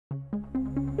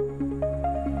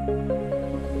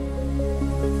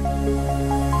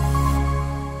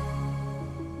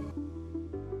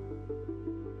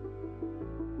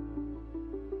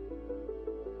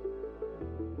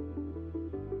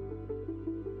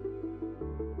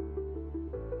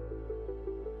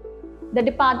The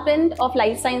Department of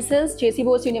Life Sciences, JC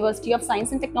Bose University of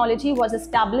Science and Technology was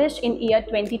established in year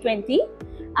 2020,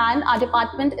 and our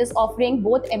department is offering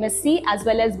both MSc as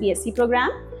well as B.Sc program.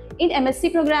 In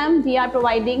MSc program, we are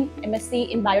providing MSc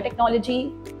in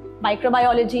Biotechnology,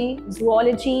 Microbiology,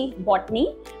 Zoology,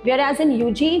 Botany, whereas in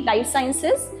UG Life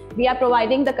Sciences, we are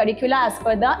providing the curricula as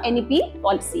per the NEP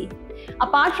policy.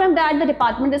 Apart from that, the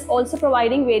department is also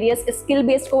providing various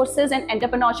skill-based courses and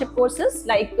entrepreneurship courses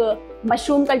like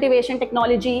mushroom cultivation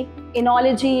technology,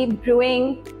 enology,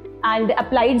 brewing, and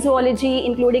applied zoology,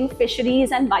 including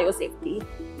fisheries and biosafety.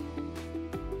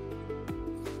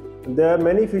 There are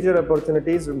many future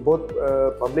opportunities in both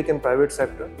public and private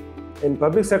sector. In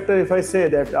public sector, if I say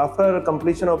that after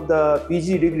completion of the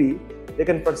PG degree, they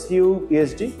can pursue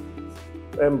PhD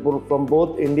from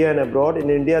both India and abroad.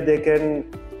 In India, they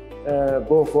can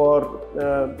go for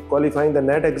qualifying the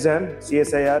NET exam,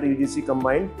 CSIR, UGC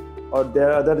combined, or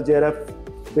there are other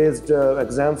JRF-based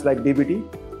exams like DBT,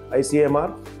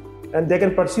 ICMR, and they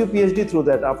can pursue PhD through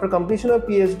that. After completion of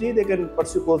PhD, they can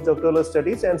pursue postdoctoral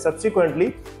studies, and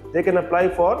subsequently, they can apply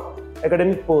for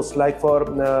academic posts like for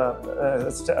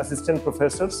assistant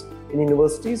professors in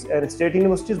universities and state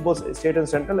universities, both state and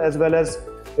central, as well as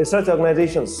research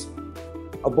organizations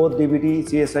of both DBT,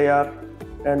 CSIR,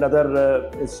 and other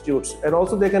institutes. And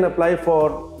also they can apply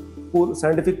for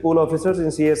scientific pool officers in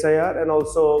CSIR and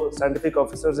also scientific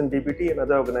officers in DBT and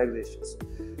other organizations.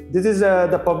 This is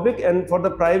the public, and for the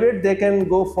private, they can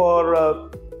go for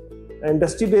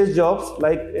industry-based jobs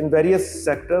like in various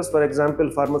sectors, for example,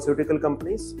 pharmaceutical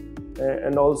companies,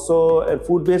 and also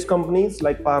food-based companies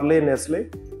like Parle and Nestle,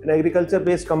 and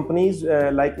agriculture-based companies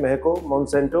like Mexico,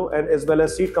 Monsanto, and as well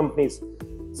as seed companies.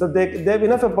 So they have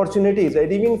enough opportunities,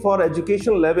 and even for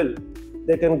educational level,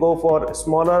 they can go for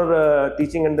smaller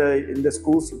teaching in the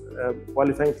schools,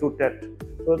 qualifying through TET.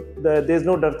 So there is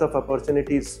no dearth of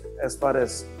opportunities as far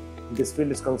as this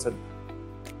field is concerned.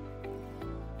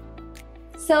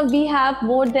 So we have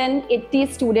more than 80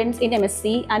 students in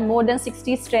MSc and more than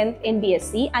 60 strength in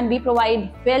B.Sc, and we provide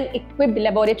well-equipped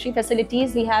laboratory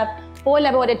facilities. We have 4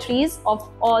 laboratories of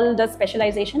all the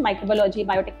specialization: microbiology,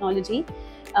 biotechnology,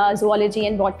 zoology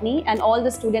and botany, and all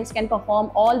the students can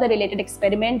perform all the related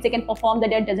experiments. They can perform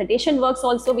their dissertation works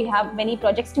also. We have many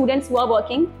project students who are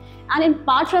working, and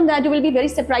apart from that, you will be very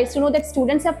surprised to know that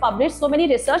students have published so many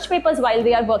research papers while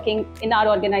they are working in our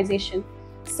organization.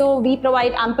 So we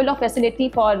provide ample of facility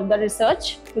for the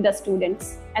research to the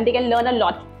students, and they can learn a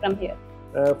lot from here.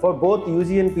 For both UG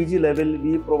and PG level,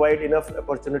 we provide enough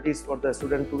opportunities for the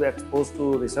student to be exposed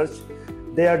to research.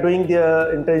 They are doing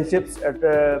their internships at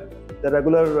the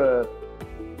regular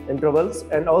intervals,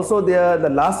 and also the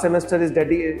last semester is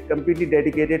completely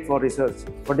dedicated for research,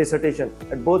 for dissertation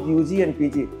at both UG and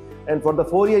PG. And for the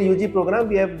 4-year UG program,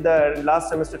 we have the last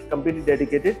semester completely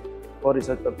dedicated for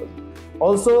research purpose.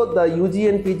 Also, the UG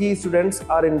and PG students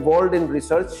are involved in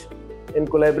research in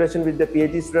collaboration with the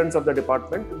PhD students of the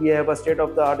department. We have a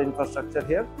state-of-the-art infrastructure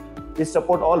here. We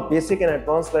support all basic and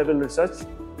advanced level research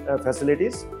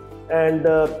facilities. And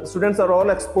students are all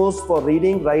exposed for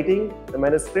reading, writing, the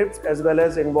manuscripts, as well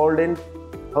as involved in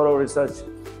thorough research.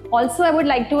 Also, I would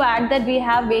like to add that we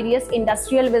have various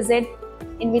industrial visits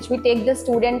in which we take the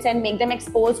students and make them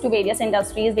exposed to various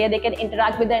industries where they can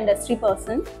interact with the industry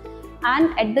person.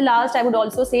 And at the last, I would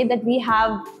also say that we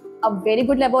have a very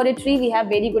good laboratory, we have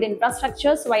very good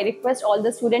infrastructure. So I request all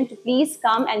the students to please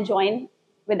come and join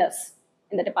with us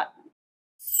in the department.